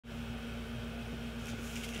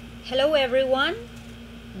Hello everyone!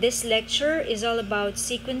 This lecture is all about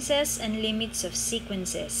sequences and limits of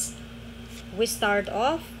sequences. We start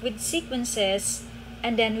off with sequences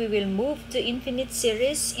and then we will move to infinite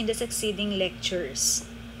series in the succeeding lectures.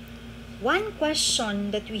 One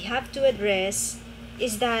question that we have to address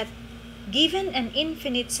is that given an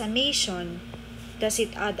infinite summation, does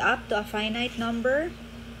it add up to a finite number?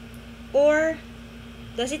 Or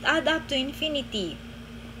does it add up to infinity?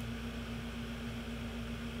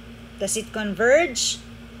 Does it converge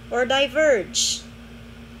or diverge?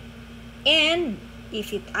 And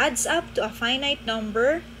if it adds up to a finite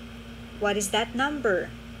number, what is that number?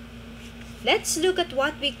 Let's look at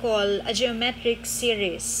what we call a geometric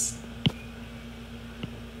series.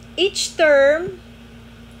 Each term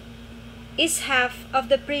is half of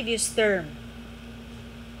the previous term.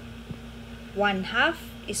 1/2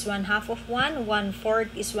 is 1/2 of 1, 1/4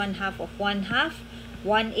 is 1/2 of 1/2,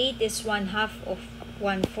 1/8 is 1/2 of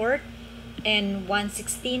 1/4, and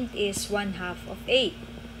 1/16 is 1/2 of 8.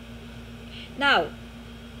 Now,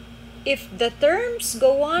 if the terms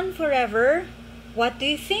go on forever, what do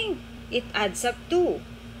you think it adds up to?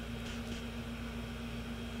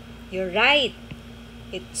 You're right,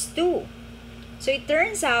 it's 2. So it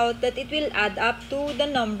turns out that it will add up to the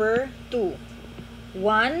number 2.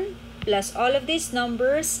 1 plus all of these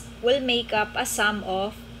numbers will make up a sum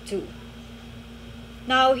of 2.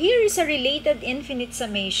 Now, here is a related infinite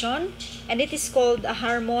summation, and it is called a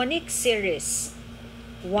harmonic series.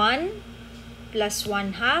 1 plus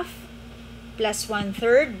 1/2 plus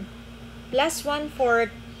 1/3 plus 1/4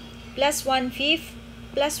 plus 1/5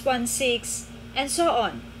 plus 1/6, and so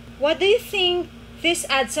on. What do you think this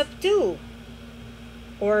adds up to?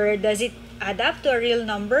 Or does it add up to a real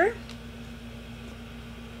number?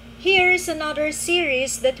 Here is another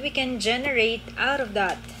series that we can generate out of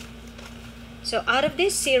that. So out of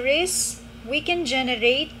this series, we can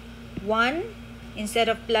generate 1, instead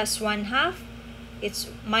of plus 1/2,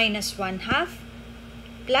 it's minus 1/2,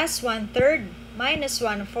 plus 1/3, minus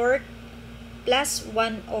 1/4, plus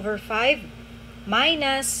 1/5,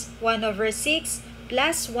 minus 1/6,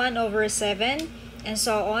 plus 1/7, and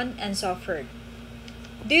so on and so forth.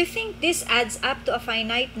 Do you think this adds up to a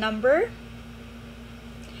finite number?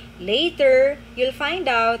 Later, you'll find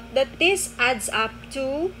out that this adds up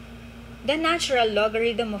to the natural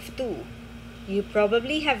logarithm of 2. You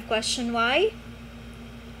probably have questioned why?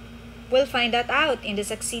 We'll find that out in the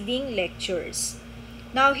succeeding lectures.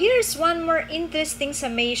 Now, here's one more interesting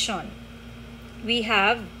summation. We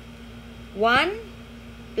have 1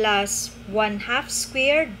 plus 1/2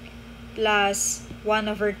 squared plus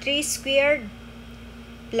 1/3 squared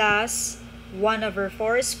plus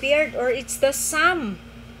 1/4 squared, or it's the sum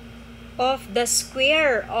of the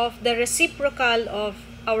square of the reciprocal of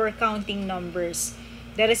our counting numbers.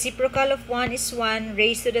 The reciprocal of 1 is 1,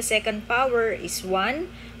 raised to the second power is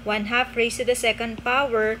 1. 1/2 raised to the second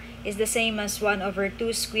power is the same as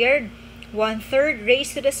 1/2 squared. 1/3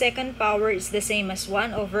 raised to the second power is the same as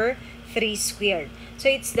 1/3 squared. So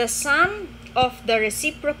it's the sum of the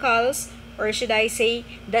reciprocals, or should I say,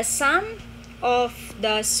 the sum of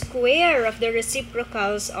the square of the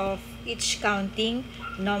reciprocals of each counting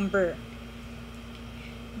number.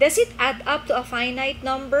 Does it add up to a finite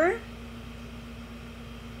number?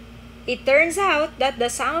 It turns out that the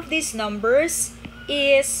sum of these numbers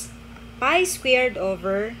is pi squared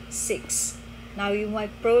over 6. Now you might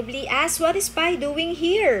probably ask, what is pi doing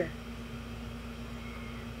here?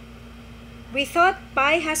 We thought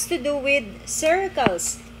pi has to do with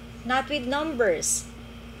circles, not with numbers.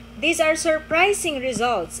 These are surprising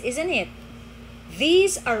results, isn't it?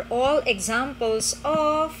 These are all examples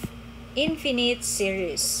of infinite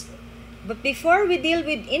series. But before we deal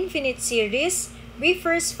with infinite series, we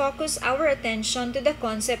first focus our attention to the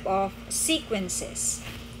concept of sequences.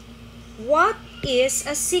 What is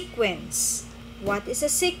a sequence? What is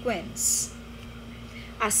a sequence?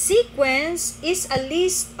 A sequence is a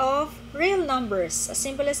list of real numbers, as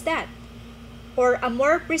simple as that. Or a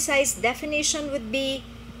more precise definition would be,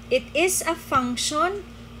 it is a function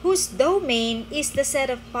whose domain is the set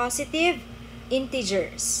of positive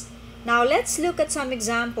integers. Now, let's look at some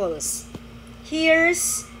examples.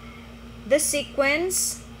 Here's the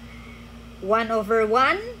sequence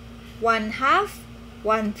 1/1, 1/2,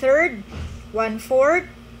 1/3, 1/4,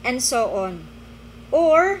 and so on.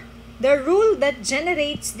 Or, the rule that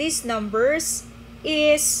generates these numbers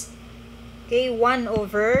is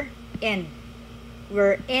 1/n,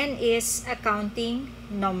 where n is a counting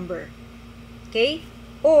number. Okay?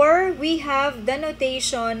 Or, we have the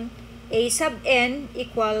notation a sub n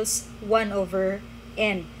equals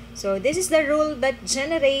 1/n. So this is the rule that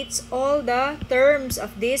generates all the terms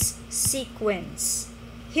of this sequence.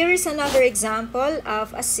 Here is another example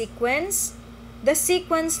of a sequence. The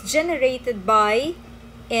sequence generated by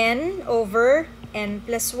n over n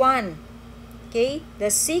plus 1. Okay, the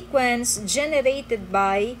sequence generated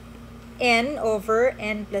by n over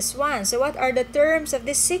n plus 1. So what are the terms of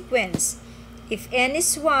this sequence? If n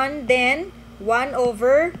is 1, then 1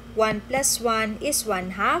 over 1 plus 1 is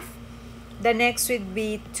 1 half. The next would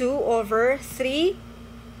be 2 over 3,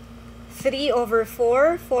 3 over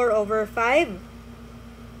 4, 4 over 5,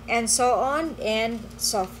 and so on and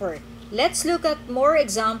so forth. Let's look at more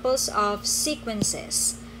examples of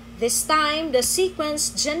sequences. This time, the sequence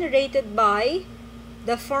generated by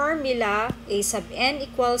the formula a sub n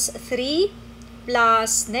equals 3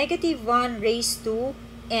 plus negative 1 raised to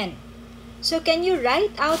n. So can you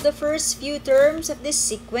write out the first few terms of this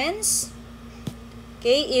sequence?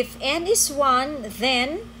 Okay, if n is 1,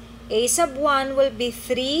 then a sub 1 will be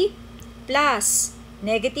 3 plus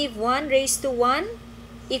negative 1 raised to 1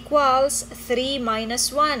 equals 3 minus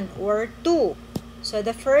 1 or 2. So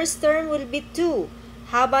the first term will be 2.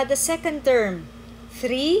 How about the second term?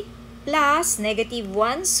 3 plus negative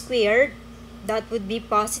 1 squared, that would be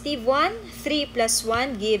positive 1. 3 plus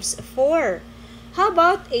 1 gives 4. How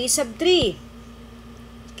about a sub 3?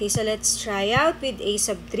 Okay, so let's try out with a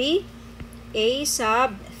sub 3. A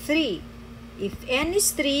sub 3. If n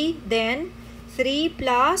is 3, then 3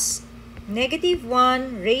 plus negative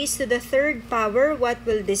 1 raised to the third power, what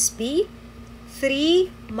will this be?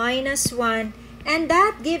 3 minus 1. And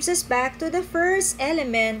that gives us back to the first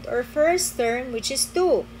element or first term, which is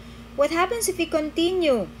 2. What happens if we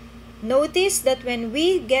continue? Notice that when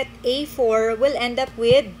we get a4, we'll end up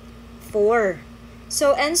with 4.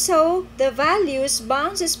 So the values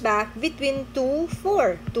bounces back between 2,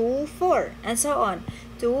 4, 2, 4, and so on.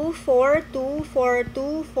 2, 4, 2, 4,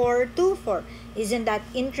 2, 4, 2, 4. Isn't that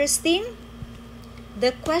interesting?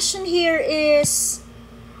 The question here is,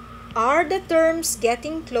 are the terms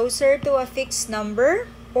getting closer to a fixed number,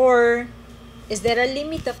 or is there a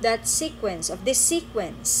limit of that sequence, of this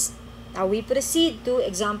sequence? Now we proceed to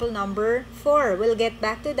example number 4. We'll get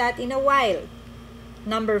back to that in a while.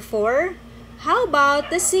 Number 4, how about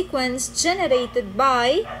the sequence generated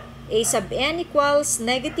by a sub n equals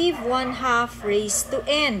negative 1 half raised to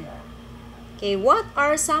n? Okay, what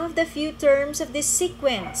are some of the few terms of this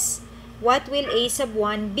sequence? What will a sub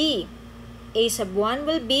 1 be? A sub 1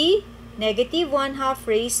 will be negative 1 half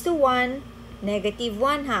raised to 1, negative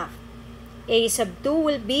 1 half. A sub 2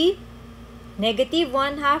 will be negative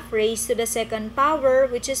 1 half raised to the second power,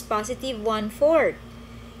 which is positive 1/4.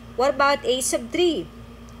 What about a sub 3?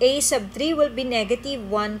 A sub 3 will be negative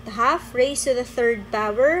 1 half raised to the third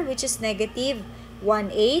power, which is negative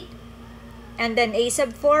 1/8. And then a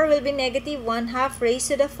sub 4 will be negative 1 half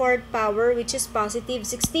raised to the fourth power, which is positive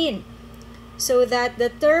 16. So that the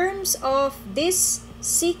terms of this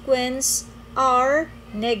sequence are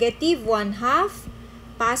negative 1 half,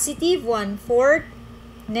 positive 1/4,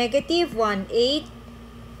 negative 1/8,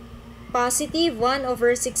 positive 1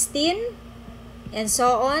 over 16, and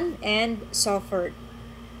so on and so forth.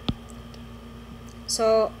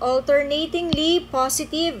 So alternatingly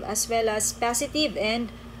positive as well as positive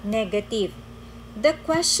and negative. The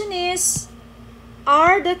question is,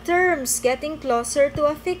 are the terms getting closer to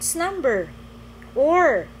a fixed number?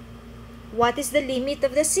 Or what is the limit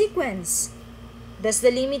of the sequence? Does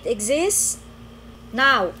the limit exist?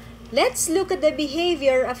 Now, let's look at the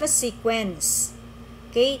behavior of a sequence.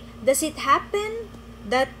 Okay, does it happen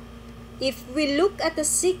that if we look at a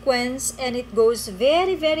sequence and it goes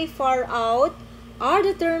very, very far out, are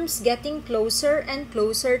the terms getting closer and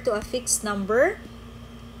closer to a fixed number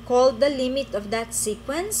called the limit of that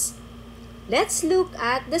sequence? Let's look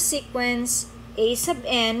at the sequence a sub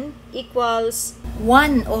n equals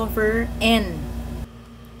 1 over n.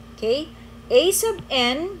 Okay, a sub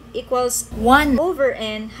n equals 1 over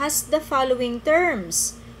n has the following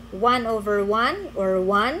terms: 1 over 1 or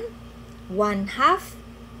 1, 1 half,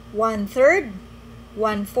 1/3,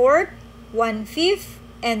 1/4, 1/5,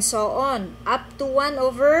 and so on, up to 1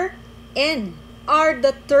 over n. Are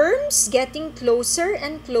the terms getting closer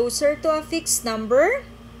and closer to a fixed number?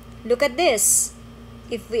 Look at this.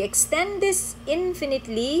 If we extend this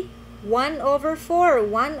infinitely, 1 over 4,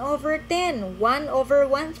 1 over 10, 1 over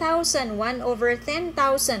 1,000, 1 over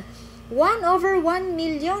 10,000, 1 over 1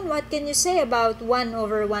 million. What can you say about 1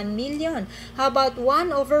 over 1 million? How about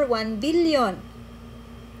 1 over 1 billion?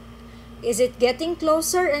 Is it getting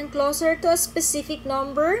closer and closer to a specific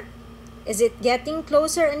number? Is it getting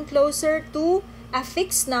closer and closer to a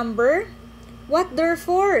fixed number? What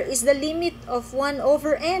therefore is the limit of 1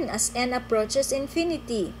 over n as n approaches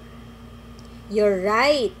infinity? You're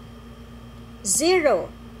right. 0.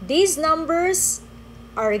 These numbers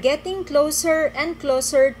are getting closer and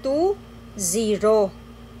closer to 0.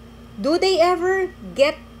 Do they ever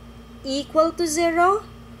get equal to 0?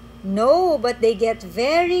 No, but they get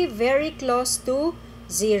very, very close to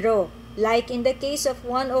 0. Like in the case of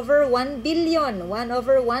 1 over 1 billion, 1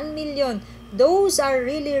 over 1 million, those are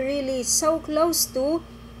really, really so close to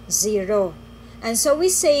 0. And so we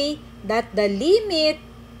say that the limit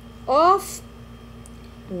of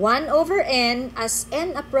 1 over n as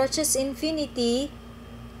n approaches infinity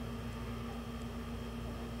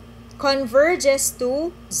converges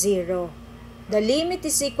to 0. The limit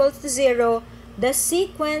is equal to 0. The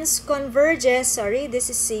sequence converges, this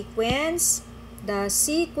is sequence. The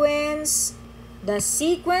sequence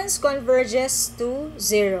converges to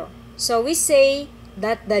 0. So we say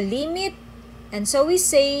that the limit,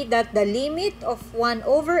 of 1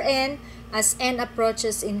 over n as n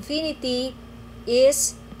approaches infinity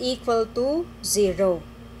is equal to 0.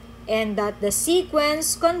 And that the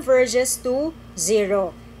sequence converges to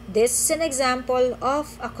 0. This is an example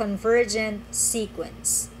of a convergent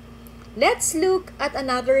sequence. Let's look at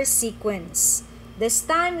another sequence. This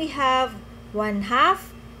time we have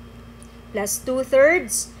 1/2 plus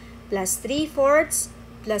 2/3 plus 3/4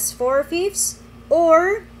 plus 4/5,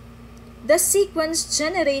 or the sequence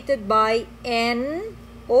generated by n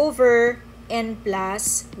over n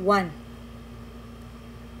plus 1.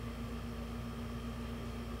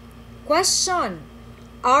 Question: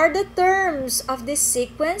 are the terms of this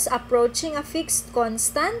sequence approaching a fixed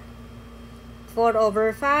constant? 4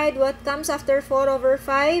 over 5. What comes after 4 over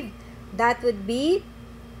 5? That would be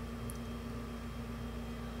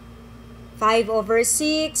 5 over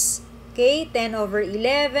 6, 10 over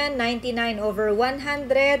 11, 99 over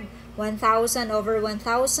 100, 1,000 over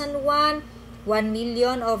 1,001, 1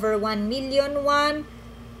 million over 1 million 1,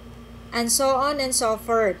 and so on and so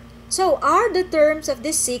forth. So, are the terms of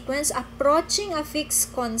this sequence approaching a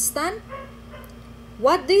fixed constant?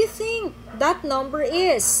 What do you think that number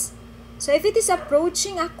is? So, if it is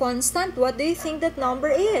approaching a constant, what do you think that number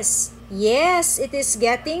is? Yes, it is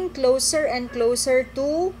getting closer and closer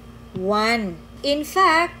to 1. In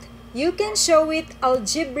fact, you can show it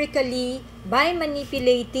algebraically by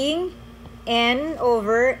manipulating n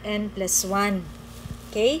over n plus 1.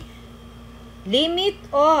 Okay? Limit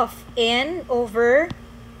of n over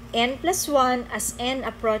n plus 1 as n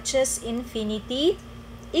approaches infinity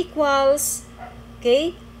equals,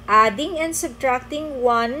 adding and subtracting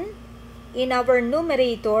 1 in our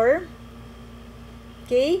numerator,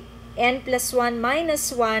 n plus 1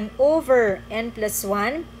 minus 1 over n plus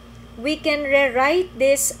 1. We can rewrite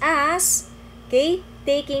this as,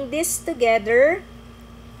 taking this together,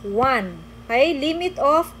 1. Limit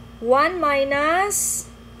of 1 minus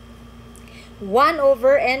 1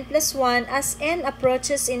 over n plus 1 as n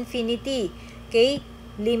approaches infinity.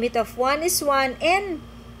 Limit of 1 is 1, and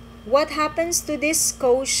what happens to this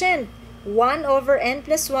quotient? 1 over n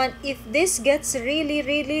plus 1, if this gets really,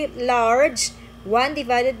 really large, 1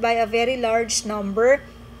 divided by a very large number,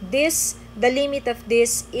 the limit of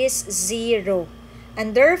this is 0.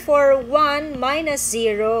 And therefore, 1 minus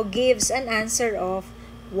 0 gives an answer of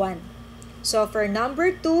 1. So, for number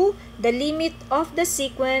 2, the limit of the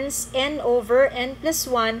sequence n over n plus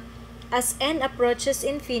 1 as n approaches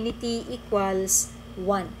infinity equals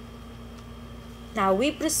 1. Now, we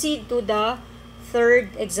proceed to the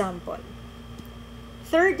third example.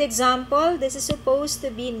 Third example, this is supposed to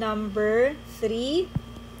be number 3.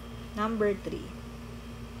 Number 3.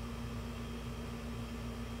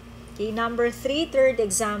 Number 3, third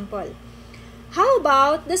example. How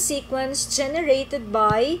about the sequence generated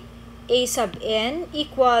by a sub n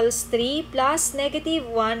equals 3 plus negative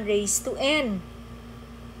 1 raised to n?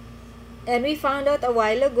 And we found out a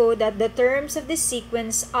while ago that the terms of this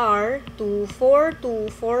sequence are 2, 4, 2,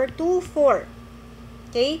 4, 2, 4.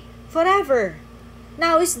 Forever.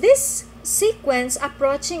 Now, is this sequence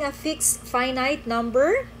approaching a fixed finite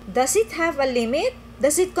number? Does it have a limit?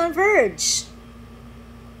 Does it converge?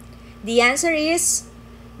 The answer is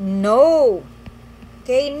no.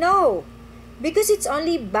 No. Because it's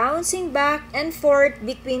only bouncing back and forth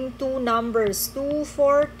between two numbers, 2,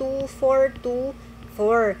 4, 2, 4, 2,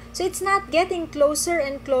 4. So, it's not getting closer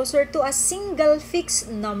and closer to a single fixed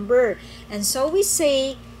number. And so, we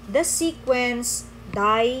say the sequence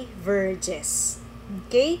diverges.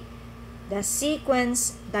 The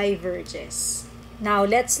sequence diverges. Now,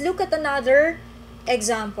 let's look at another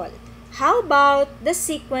example. How about the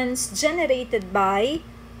sequence generated by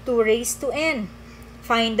 2 raised to n?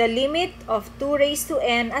 Find the limit of 2 raised to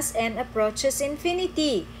n as n approaches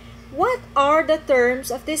infinity. What are the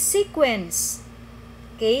terms of this sequence?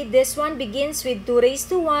 This one begins with 2 raised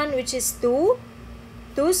to 1, which is 2.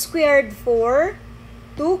 2 squared, 4.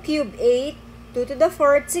 2 cubed 8, 2 to the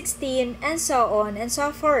 4th 16, and so on and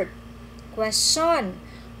so forth. Question: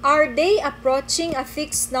 are they approaching a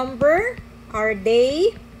fixed number? Are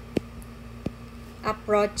they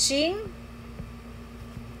approaching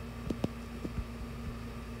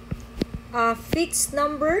a fixed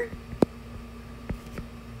number?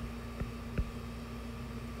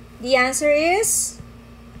 The answer is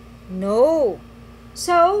no.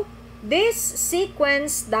 So, this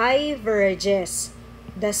sequence diverges.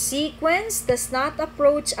 The sequence does not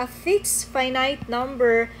approach a fixed finite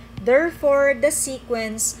number, therefore the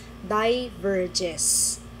sequence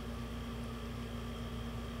diverges.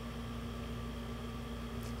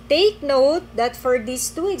 Take note that for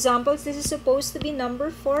these two examples, this is supposed to be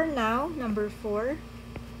number 4 now. Number 4.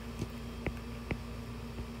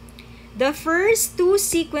 The first two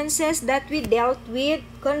sequences that we dealt with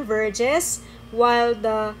converges, while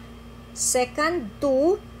the second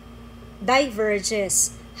two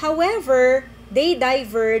diverges. However, they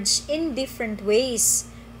diverge in different ways.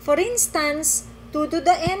 For instance, 2 to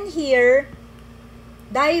the n here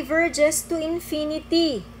diverges to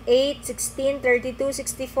infinity. 8, 16, 32,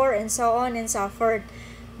 64, and so on and so forth.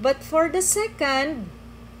 But for the second,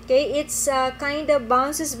 okay, it's kind of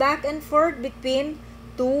bounces back and forth between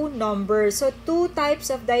two numbers. So, two types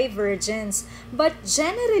of divergence. But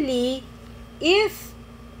generally, if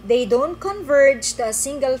they don't converge to a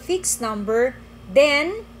single fixed number,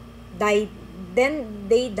 then they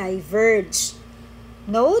diverge.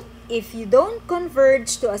 Note, if you don't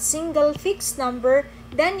converge to a single fixed number,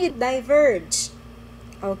 then you diverge.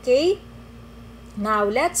 Okay? Now,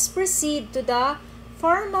 let's proceed to the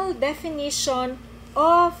formal definition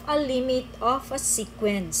of a limit of a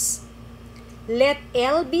sequence. Let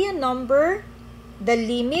L be a number, the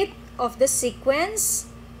limit of the sequence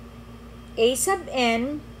A sub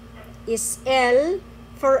n is L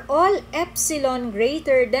for all epsilon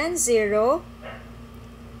greater than 0.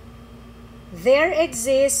 There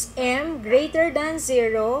exists m greater than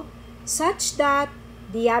 0 such that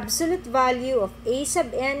the absolute value of A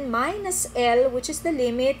sub n minus L, which is the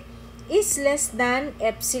limit, is less than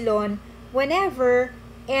epsilon whenever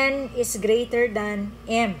n is greater than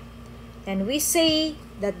m. And we say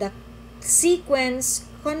that the sequence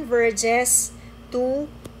converges to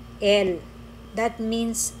L. That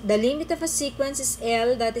means the limit of a sequence is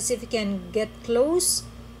L. That is, if you can get close,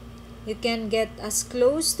 you can get as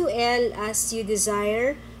close to L as you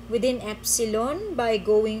desire within epsilon by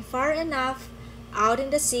going far enough out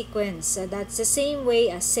in the sequence. So that's the same way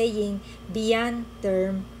as saying beyond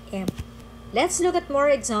term m. Let's look at more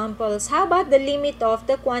examples. How about the limit of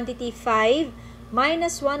the quantity 5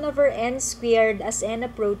 minus 1 over n squared as n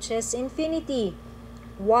approaches infinity?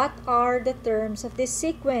 What are the terms of this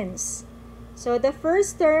sequence? So the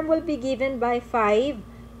first term will be given by 5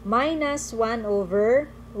 minus 1 over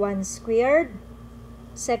 1 squared.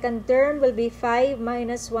 Second term will be 5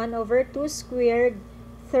 minus 1 over 2 squared.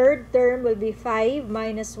 Third term will be 5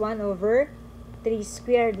 minus 1 over 3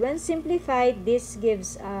 squared. When simplified, this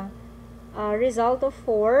gives a result of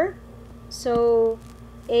 4. So,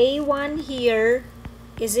 A1 here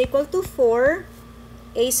is equal to 4.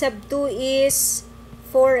 A sub 2 is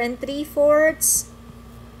 4 and 3/4.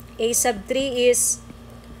 A sub 3 is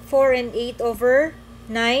 4 and 8 over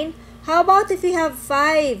 9. How about if we have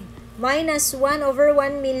 5 minus 1 over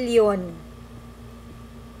 1 million?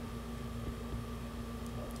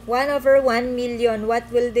 1 over 1 million,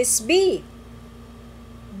 what will this be?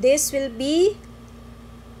 This will be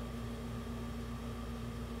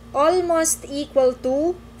almost equal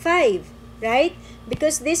to 5, right?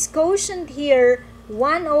 Because this quotient here,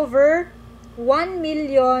 1 over 1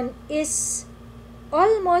 million, is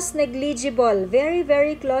almost negligible, very,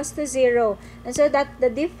 very close to 0. And so that the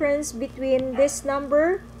difference between this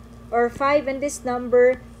number, or 5, and this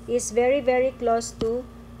number is very, very close to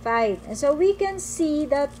 5. And so we can see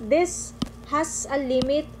that this has a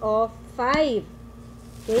limit of 5.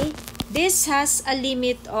 Okay? This has a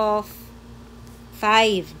limit of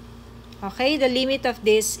 5. Okay? The limit of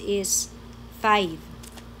this is 5.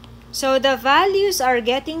 So the values are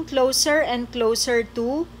getting closer and closer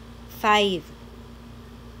to 5.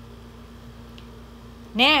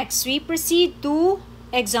 Next, we proceed to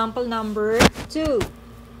example number 2.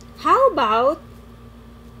 How about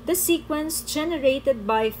the sequence generated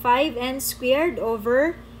by 5n squared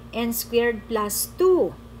over n squared plus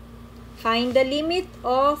 2? Find the limit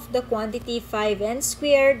of the quantity 5n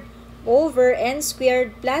squared over n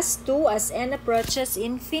squared plus 2 as n approaches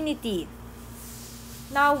infinity.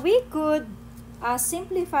 Now, we could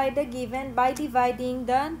simplify the given by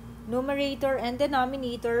dividing the numerator and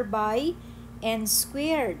denominator by n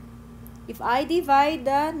squared. if I divide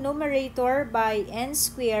the numerator by n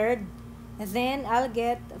squared, then I'll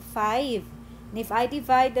get 5. And if I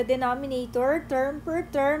divide the denominator term per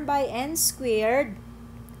term by n squared,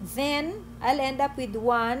 then I'll end up with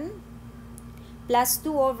 1 plus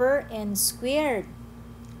 2 over n squared.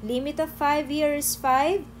 Limit of 5 here is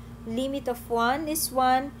 5. Limit of 1 is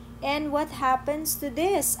 1. And what happens to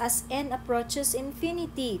this as n approaches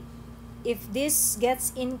infinity? If this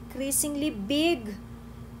gets increasingly big,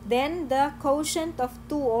 then the quotient of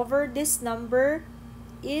 2 over this number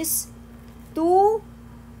is 2,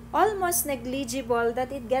 almost negligible,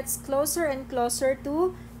 that it gets closer and closer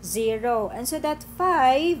to 0. And so that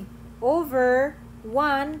 5 over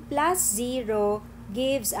 1 plus 0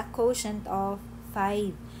 gives a quotient of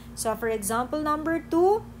 5. So for example number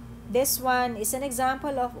 2, this one is an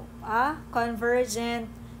example of a convergent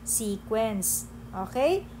sequence.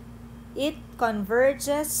 Okay? It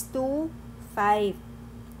converges to 5.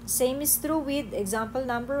 Same is true with example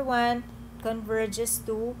number 1, converges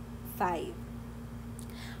to 5.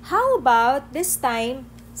 How about this time,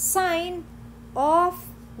 sine of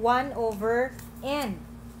 1 over n?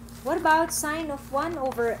 What about sine of 1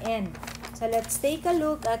 over n? So let's take a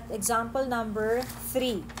look at example number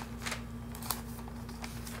 3.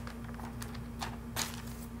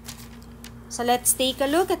 So let's take a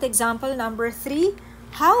look at example number 3.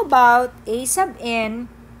 How about a sub n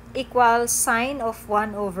equals sine of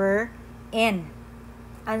 1 over n?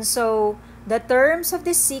 And so the terms of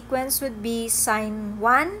this sequence would be sine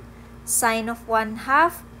 1, sine of 1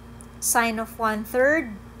 half, sine of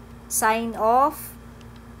 1/3, sine of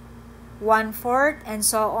 1/4, and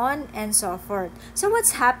so on and so forth. So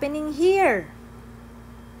what's happening here?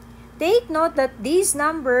 Take note that these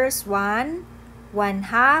numbers 1,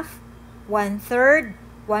 1/2, 1/3,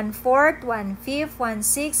 1/4, 1/5,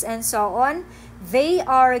 1/6, and so on, they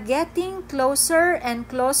are getting closer and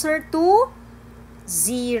closer to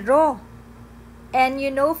 0. And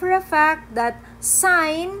you know for a fact that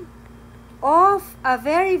sine of a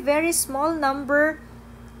very, very small number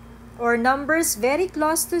or numbers very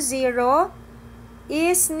close to 0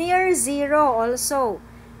 is near 0 also.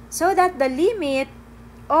 So that the limit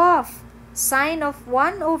of sine of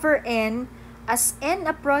 1 over n as n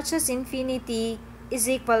approaches infinity is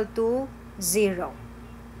equal to 0.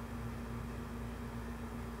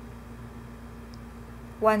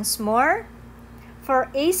 Once more, for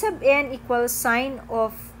a sub n equals sine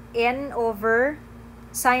of 1 over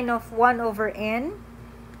n,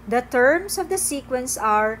 the terms of the sequence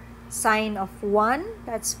are sine of 1,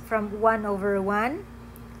 that's from 1 over 1,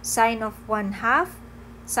 sine of 1/2,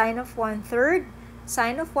 sine of 1/3,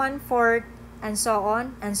 sine of 1/4, and so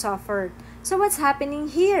on and so forth. So what's happening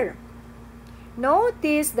here?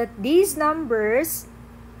 Notice that these numbers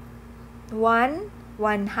 1,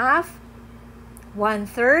 1/2,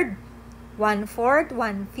 1/3, 1/4,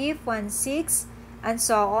 1/5, 1/6, and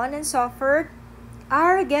so on and so forth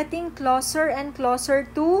are getting closer and closer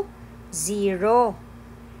to 0.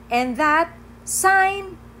 And that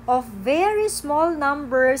sine of very small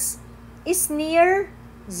numbers is near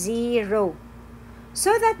 0.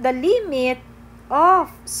 So that the limit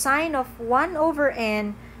of sine of 1 over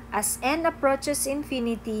n as n approaches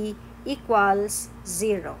infinity equals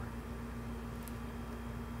 0.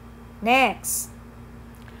 Next,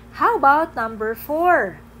 how about number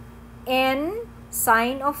 4? N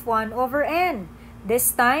sine of 1 over n.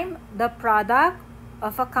 This time, the product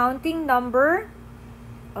of a counting number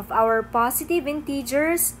of our positive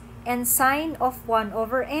integers and sine of 1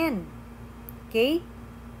 over n. Okay?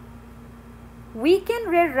 We can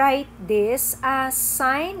rewrite this as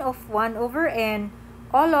sine of 1 over n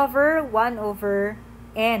all over 1 over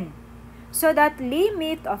n. So that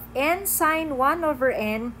limit of n sine 1 over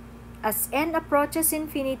n as n approaches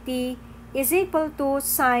infinity is equal to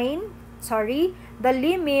the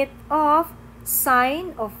limit of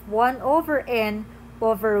sine of 1 over n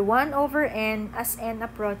over 1 over n as n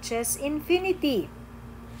approaches infinity.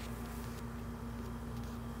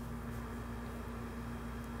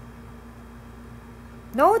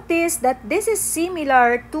 Notice that this is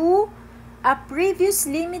similar to a previous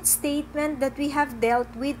limit statement that we have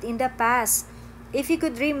dealt with in the past. If you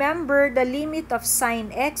could remember the limit of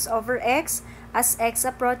sine x over x as x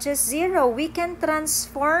approaches 0, we can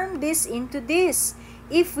transform this into this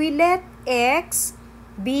if we let x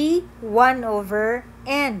be 1 over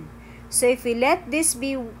n. So if we let this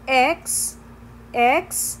be x,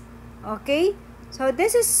 okay? So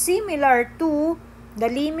this is similar to the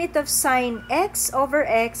limit of sine x over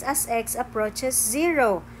x as x approaches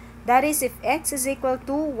 0. That is if x is equal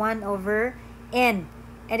to 1 over n.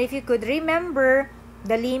 And if you could remember,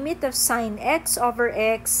 the limit of sine x over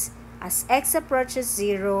x as x approaches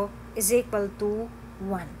 0 is equal to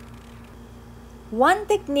 1. One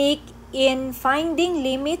technique in finding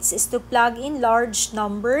limits is to plug in large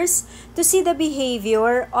numbers to see the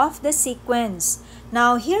behavior of the sequence.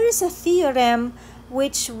 Now, here is a theorem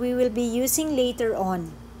which we will be using later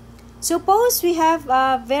on. Suppose we have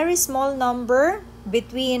a very small number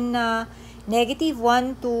between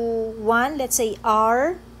 -1 to 1, let's say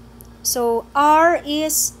r. So, r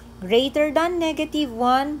is greater than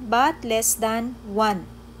 -1 but less than 1.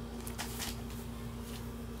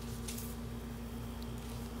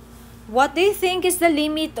 What do you think is the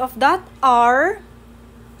limit of that r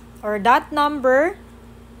or that number?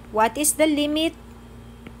 What is the limit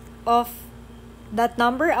of that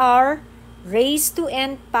number r raised to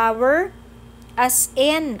n power as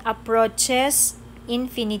n approaches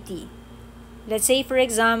infinity? Let's say, for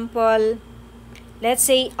example, let's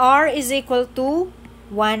say r is equal to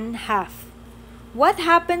 1/2. What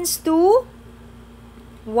happens to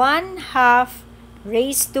 1/2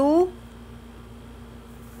 raised to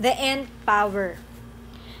the nth power?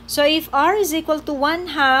 So if r is equal to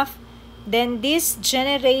 1/2, then this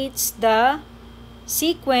generates the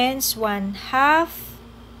sequence 1/2,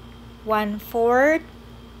 1/4,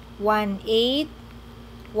 1/8,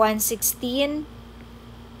 1/16,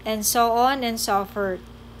 and so on and so forth.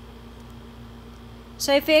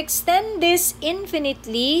 So if we extend this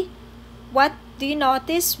infinitely, what do you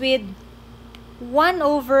notice with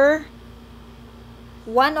 1/2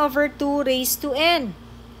 raised to n?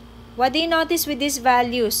 What do you notice with these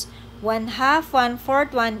values? 1/2, 1/4,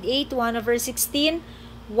 1/8, 1/16,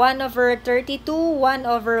 1/32,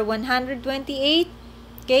 1/128.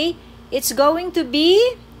 Okay? It's going to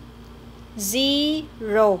be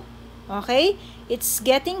 0. Okay? It's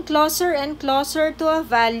getting closer and closer to a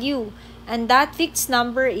value, and that fixed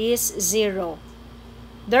number is 0.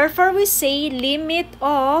 Therefore, we say limit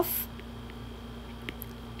of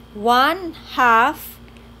 1/2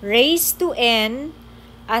 raised to n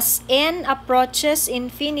as n approaches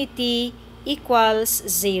infinity equals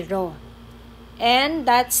 0. And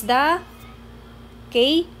that's the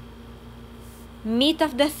meat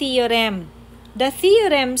of the theorem. The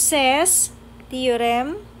theorem says, the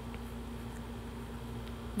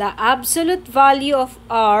absolute value of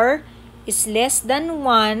r is less than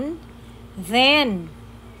 1, then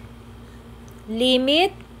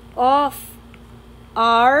limit of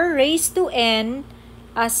r raised to n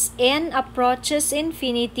as n approaches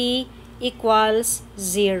infinity equals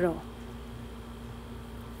 0.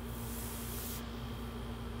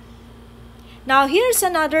 Now, here's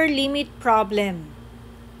another limit problem.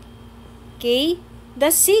 Okay?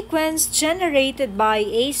 The sequence generated by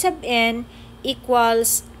a sub n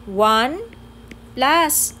equals 1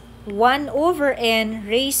 plus 1/n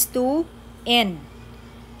raised to n.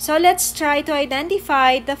 So, let's try to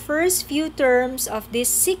identify the first few terms of this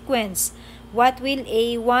sequence. What will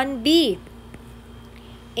a1 be?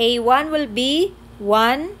 a1 will be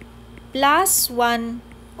 1 plus 1/1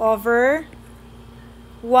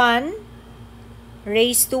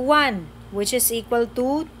 raised to 1, which is equal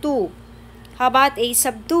to 2. How about a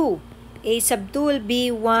sub 2? a sub 2 will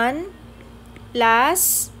be 1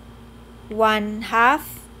 plus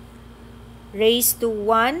 1/2 raised to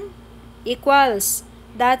 1 equals,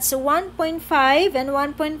 that's 1.5, and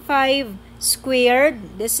 1.5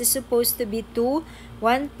 squared, this is supposed to be 2.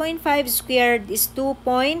 1.5 squared is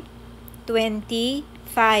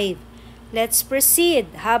 2.25. Let's proceed.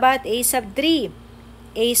 How about a sub 3?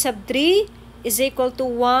 a sub 3 is equal to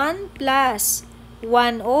 1 plus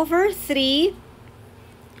 1/3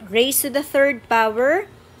 raised to the third power,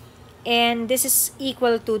 and this is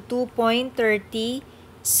equal to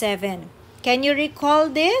 2.37. Can you recall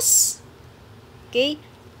this? Okay,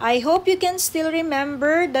 I hope you can still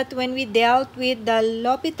remember that when we dealt with the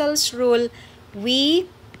L'Hopital's rule,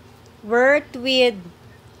 we worked with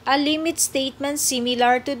a limit statement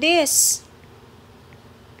similar to this.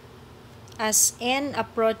 As n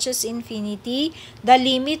approaches infinity, the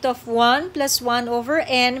limit of 1 plus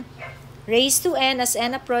 1/n raised to n as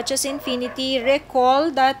n approaches infinity, recall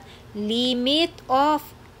that limit of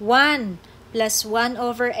 1 plus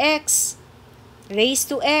 1/x raised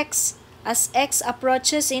to x as x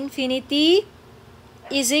approaches infinity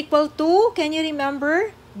is equal to, can you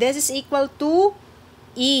remember? This is equal to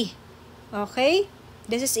e. Okay?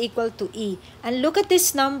 This is equal to e. And look at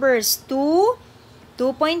these numbers, 2,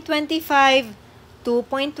 2.25,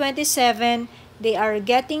 2.27. They are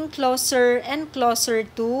getting closer and closer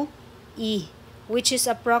to e, which is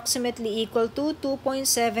approximately equal to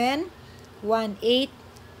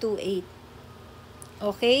 2.71828.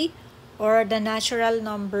 Okay? Or the natural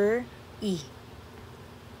number e.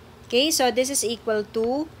 Okay, so this is equal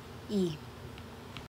to e.